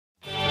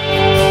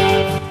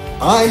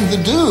I'm the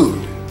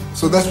dude.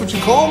 So that's what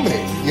you call me,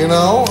 you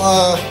know?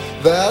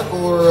 That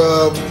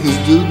or his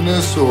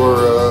dudeness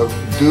or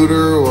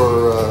duder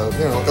or,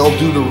 you know, El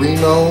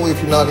Duderino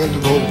if you're not into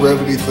the whole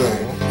brevity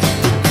thing.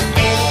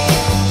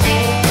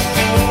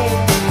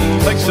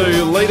 Thanks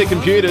to Leader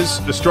Computers,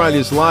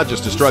 Australia's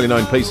largest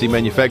Australian-owned PC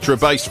manufacturer,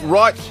 based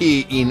right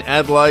here in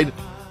Adelaide.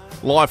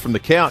 Live from the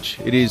couch,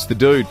 it is the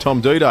dude, Tom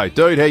Doedee.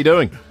 Dude, how you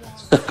doing?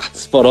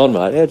 Spot on,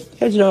 mate.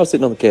 How'd you know I was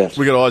sitting on the couch?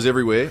 We got eyes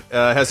everywhere.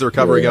 How's the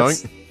recovery going?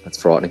 That's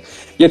frightening.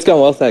 Yeah, it's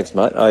going well, thanks,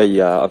 mate.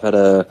 I've had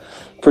a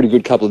pretty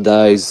good couple of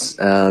days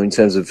in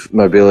terms of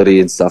mobility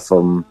and stuff.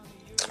 I'm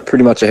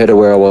pretty much ahead of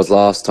where I was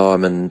last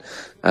time, and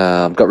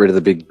got rid of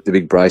the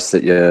big brace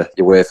that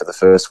you wear for the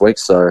first week.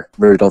 So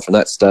moved on from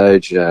that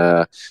stage,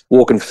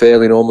 walking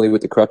fairly normally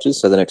with the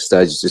crutches. So the next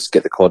stage is just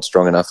get the quad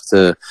strong enough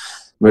to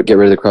get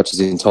rid of the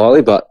crutches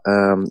entirely. But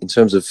in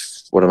terms of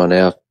what am I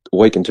now, a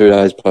week and 2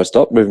 days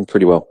post-op, moving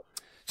pretty well.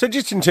 So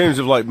just in terms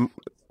of like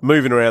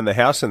moving around the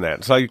house and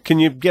that, so can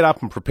you get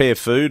up and prepare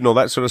food and all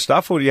that sort of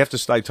stuff, or do you have to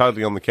stay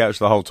totally on the couch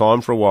the whole time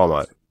for a while,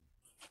 mate?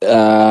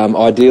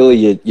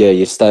 Ideally,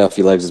 you stay off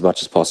your legs as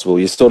much as possible.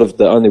 You sort of,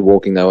 the only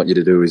walking they want you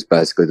to do is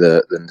basically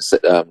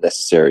the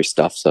necessary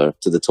stuff. So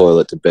to the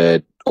toilet, to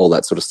bed, all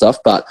that sort of stuff.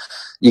 But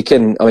you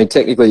can, I mean,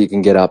 technically you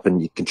can get up and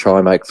you can try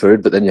and make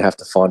food, but then you have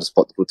to find a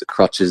spot to put the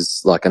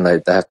crutches, like, and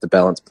they have to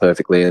balance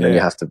perfectly, and then you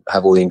have to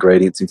have all the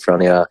ingredients in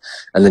front of you,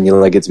 and then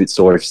your leg gets a bit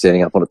sore if you're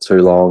standing up on it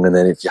too long, and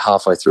then if you're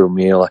halfway through a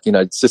meal, like, you know,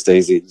 it's just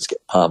easy to just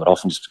palm it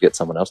off and just get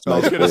someone else to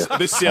make it for you.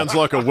 This sounds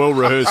like a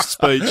well-rehearsed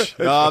speech.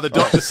 The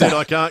doctor said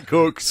I can't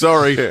cook.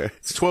 Sorry.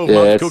 It's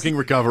 12-month cooking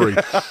recovery.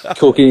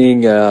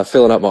 Cooking,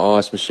 filling up my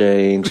ice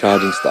machine,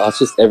 charging stuff. It's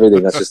just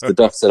everything. That's just, the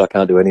doctor said I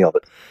can't do any of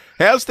it.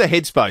 How's the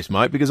headspace,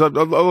 mate? Because a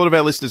lot of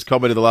our listeners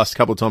commented the last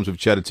couple of times we've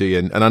chatted to you,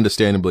 and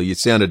understandably, you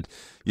sounded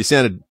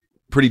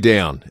pretty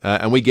down,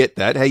 and we get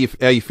that. How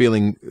you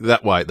feeling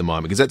that way at the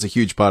moment? Because that's a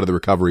huge part of the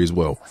recovery as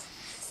well.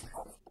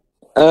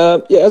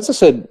 Yeah, as I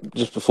said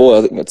just before,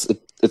 I think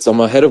it's on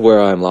my head of where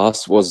I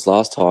was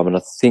last time, and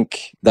I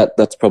think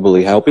that's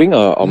probably helping.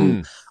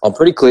 I'm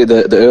pretty clear.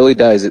 The early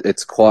days,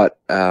 it's quite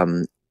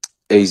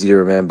easy to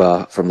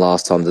remember from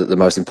last time that the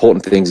most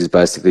important things is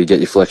basically get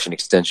your flexion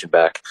extension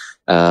back,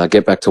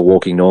 get back to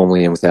walking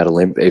normally and without a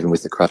limp, even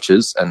with the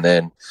crutches, and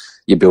then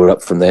you build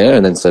up from there.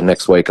 And then so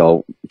next week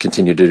I'll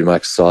continue to do my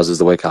exercises.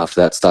 The week after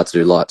that, start to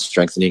do light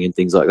strengthening and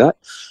things like that.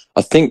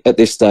 I think at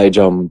this stage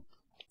I'm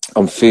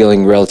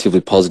feeling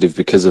relatively positive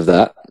because of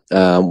that.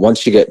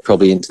 Once you get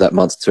probably into that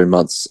month, 2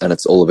 months, and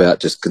it's all about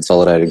just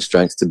consolidating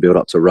strength to build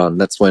up to run,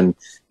 that's when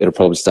it'll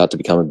probably start to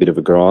become a bit of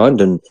a grind.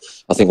 And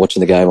I think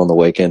watching the game on the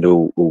weekend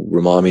will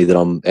remind me that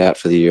I'm out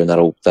for the year, and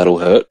that'll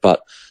hurt.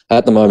 But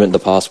at the moment, the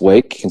past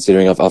week,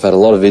 considering I've had a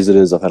lot of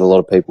visitors, I've had a lot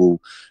of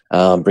people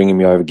bringing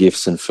me over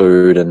gifts and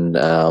food,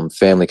 and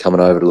family coming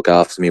over to look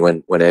after me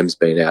when Em's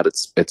been out.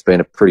 It's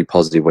been a pretty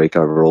positive week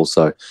overall.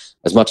 So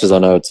as much as I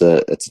know it's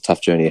a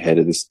tough journey ahead,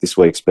 of this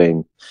week's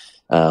been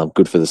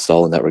good for the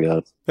soul in that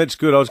regard. That's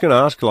good. I was going to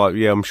ask,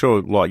 I'm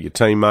sure your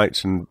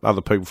teammates and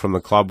other people from the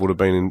club would have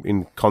been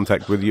in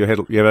contact with you.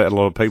 You had a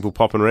lot of people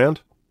popping around?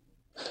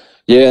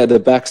 Yeah, the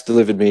backs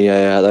delivered me,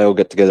 they all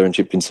got together and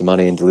chipped in some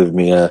money and delivered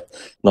me a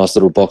nice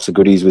little box of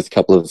goodies with a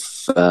couple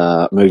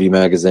of movie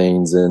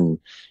magazines and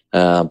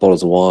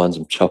bottles of wine,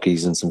 some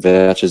chockies and some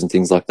vouchers and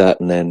things like that.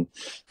 And then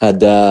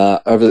had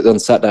on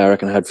Saturday, I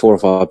reckon I had 4 or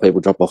 5 people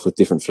drop off with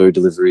different food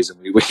deliveries,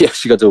 and we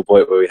actually got to a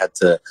point where we had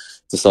to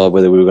decide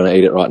whether we were going to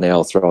eat it right now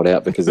or throw it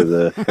out because of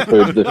the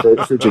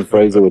fridge and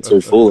freezer were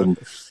too full. And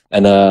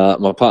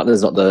my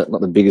partner's not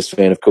the biggest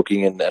fan of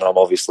cooking, and I'm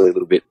obviously a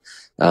little bit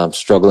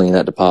struggling in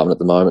that department at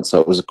the moment. So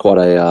it was quite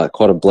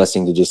a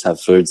blessing to just have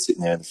food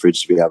sitting there in the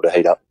fridge to be able to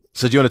heat up.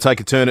 So do you want to take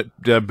a turn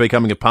at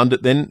becoming a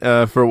pundit then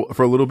for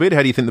a little bit?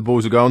 How do you think the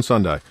boys will go on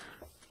Sunday?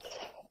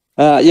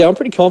 Yeah, I'm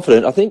pretty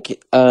confident. I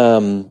think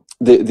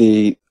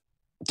the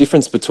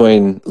difference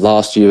between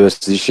last year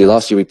versus this year,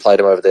 last year we played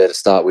them over there to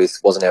start with,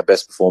 wasn't our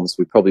best performance.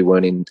 We probably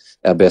weren't in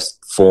our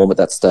best form at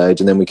that stage.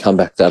 And then we come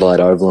back to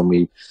Adelaide Oval and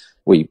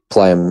we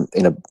play them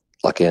in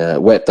a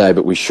wet day,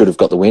 but we should have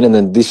got the win. And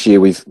then this year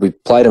we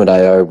played them at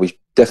AO. We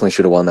definitely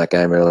should have won that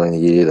game early in the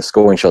year. The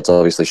scoring shots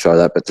obviously show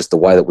that, but just the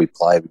way that we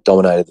played, we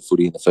dominated the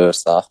footy in the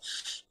first half.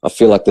 I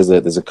feel like there's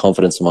a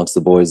confidence amongst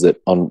the boys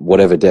that on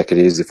whatever deck it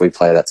is, if we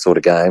play that sort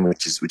of game,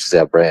 which is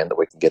our brand, that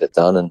we can get it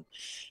done.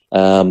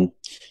 And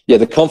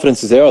the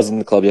confidence is there. I was in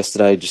the club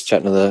yesterday just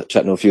chatting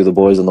to a few of the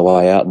boys on the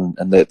way out,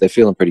 and they're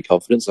feeling pretty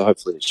confident. So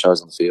hopefully it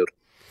shows on the field.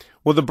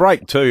 Well, the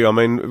break too, I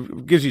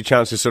mean, gives you a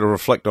chance to sort of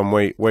reflect on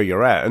where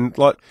you're at, and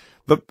like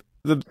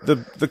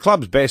the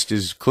club's best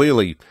is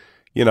clearly,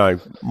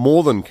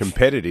 more than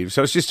competitive.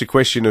 So it's just a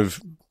question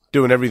of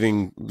doing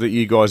everything that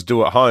you guys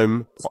do at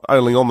home,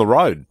 only on the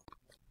road.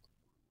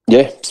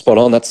 Yeah, spot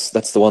on. That's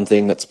the one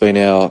thing that's been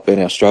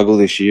our struggle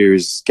this year,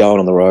 is going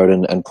on the road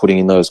and putting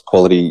in those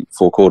quality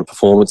 4-quarter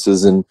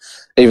performances, and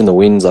even the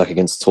wins like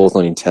against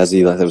Hawthorn in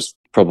Tassie. Like, there was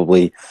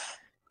probably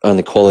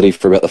only quality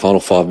for about the final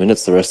 5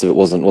 minutes. The rest of it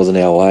wasn't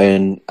our way,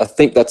 and I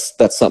think that's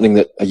something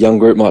that a young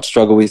group might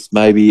struggle with.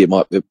 Maybe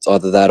it's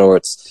either that or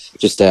it's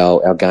just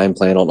our game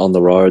plan on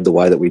the road, the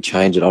way that we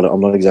change it. I'm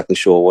not exactly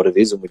sure what it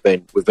is, and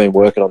we've been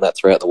working on that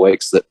throughout the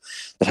weeks. That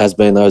has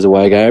been those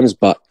away games,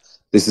 but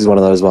this is one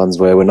of those ones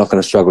where we're not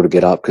going to struggle to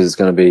get up because it's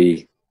going to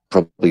be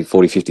probably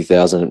 40,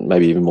 50,000,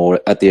 maybe even more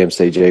at the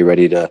MCG,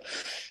 ready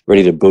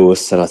to boo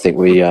us, and I think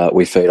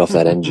we feed off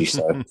that energy.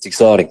 So it's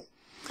exciting.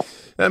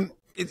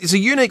 It's a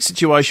unique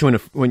situation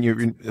when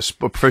you're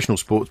a professional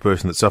sports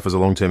person that suffers a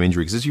long-term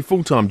injury, because it's your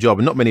full-time job,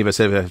 and not many of us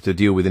ever have to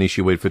deal with an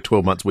issue where for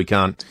 12 months we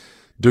can't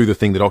do the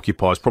thing that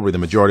occupies probably the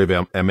majority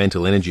of our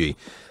mental energy.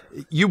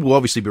 You will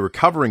obviously be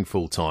recovering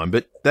full-time,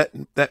 but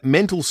that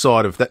mental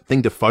side of that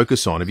thing to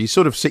focus on, have you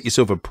sort of set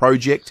yourself a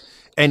project,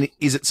 and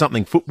is it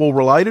something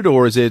football-related,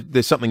 or is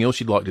there something else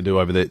you'd like to do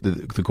over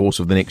the course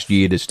of the next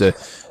year just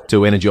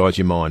to energise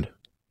your mind?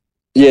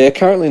 Yeah,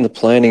 currently in the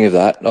planning of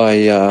that,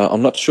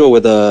 I'm not sure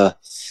whether...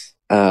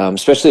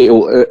 especially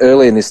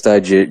early in this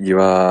stage, you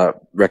are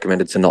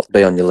recommended to not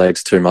be on your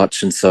legs too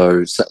much. And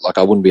so like,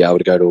 I wouldn't be able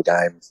to go to a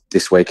game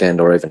this weekend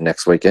or even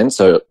next weekend.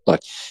 So,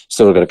 like,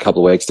 still got a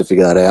couple of weeks to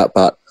figure that out.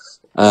 But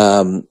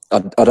I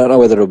don't know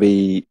whether it'll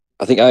be...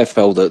 I think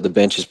AFL, the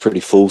bench is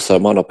pretty full, so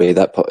it might not be in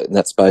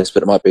that space,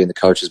 but it might be in the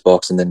coach's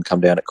box and then come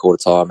down at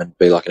quarter time and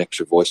be like an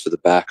extra voice for the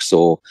backs,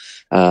 or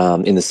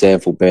in the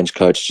SANFL bench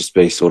coach just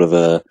be sort of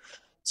a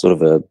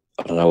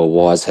I don't know, a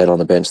wise head on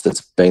the bench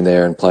that's been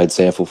there and played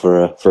SANFL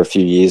for a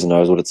few years and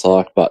knows what it's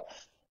like. But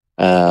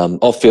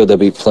off field, there'll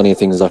be plenty of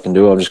things I can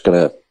do. I'm just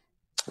gonna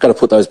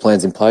put those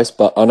plans in place.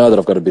 But I know that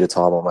I've got a bit of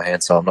time on my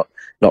hands, so I'm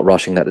not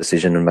rushing that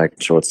decision and making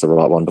sure it's the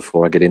right one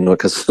before I get into it,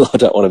 because I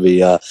don't want to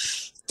be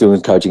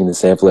doing coaching in the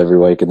SANFL every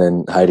week and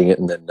then hating it,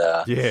 and then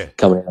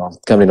coming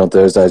in on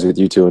Thursdays with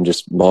you two and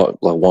just like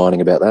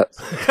whining about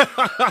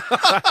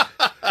that.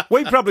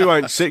 We probably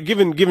won't see,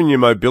 given your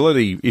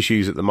mobility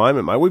issues at the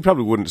moment, mate, we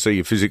probably wouldn't see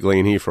you physically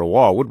in here for a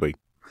while, would we?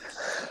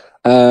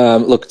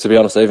 Look, to be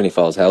honest, even if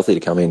I was healthy to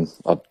come in,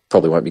 I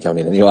probably won't be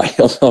coming in anyway.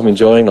 I'm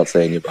enjoying not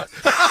seeing you, but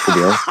to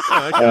be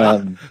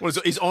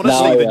honest. Is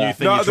honesty the new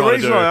thing you're trying to do? The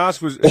reason I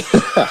asked was...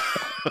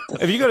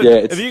 Have you got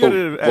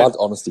blunt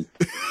honesty.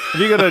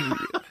 Have you got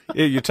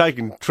you're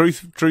taking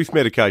truth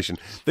medication.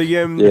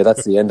 Yeah,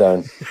 that's the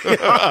endone.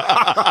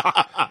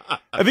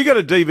 Have you got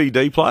a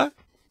DVD player?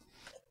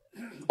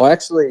 I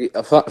actually,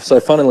 so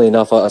funnily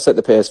enough, I set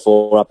the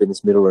PS4 up in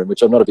this middle room,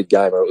 which I'm not a big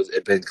gamer.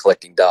 It'd been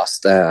collecting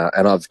dust,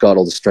 and I've got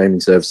all the streaming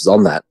services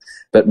on that.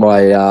 But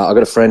I got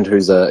a friend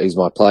who's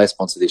my player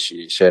sponsor this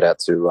year. Shout out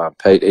to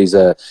Pete. He's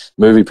a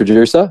movie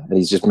producer, and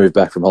he's just moved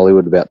back from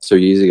Hollywood about 2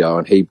 years ago,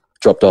 and he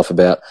dropped off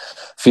about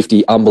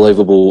 50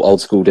 unbelievable old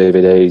school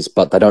DVDs,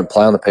 but they don't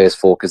play on the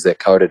PS4 because they're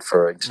coded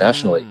for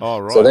internationally. Oh,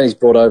 right. So then he's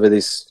brought over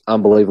this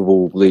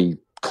unbelievably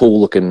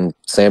cool looking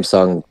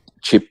Samsung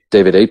chip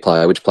DVD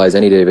player, which plays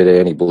any DVD,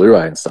 any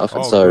Blu-ray and stuff.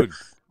 And good.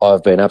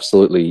 I've been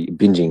absolutely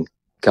binging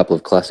a couple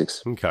of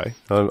classics. Okay.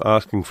 I'm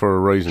asking for a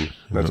reason.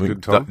 That's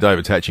good, Tom.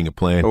 David's hatching a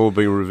plan. All will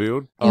be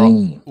revealed. All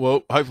right.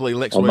 Well, hopefully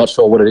next week. I'm not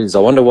sure what it is. I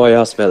wonder why you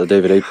asked about the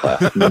DVD player.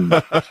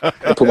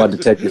 I'll put my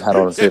detective hat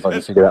on and see if I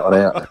can figure that one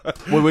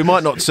out. Well, we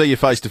might not see you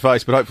face to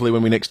face, but hopefully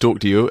when we next talk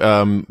to you,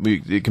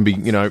 it can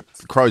be,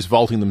 Crows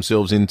vaulting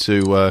themselves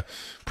into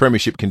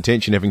premiership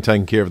contention, having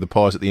taken care of the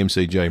Pies at the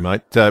MCG,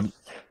 mate.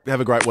 Have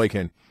a great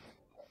weekend.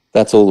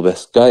 That's all the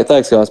best. Okay,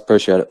 thanks, guys.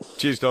 Appreciate it.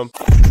 Cheers, Tom.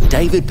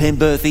 David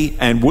Penberthy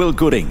and Will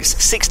Goodings,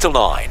 6 to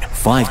 9,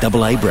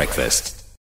 5AA Breakfast.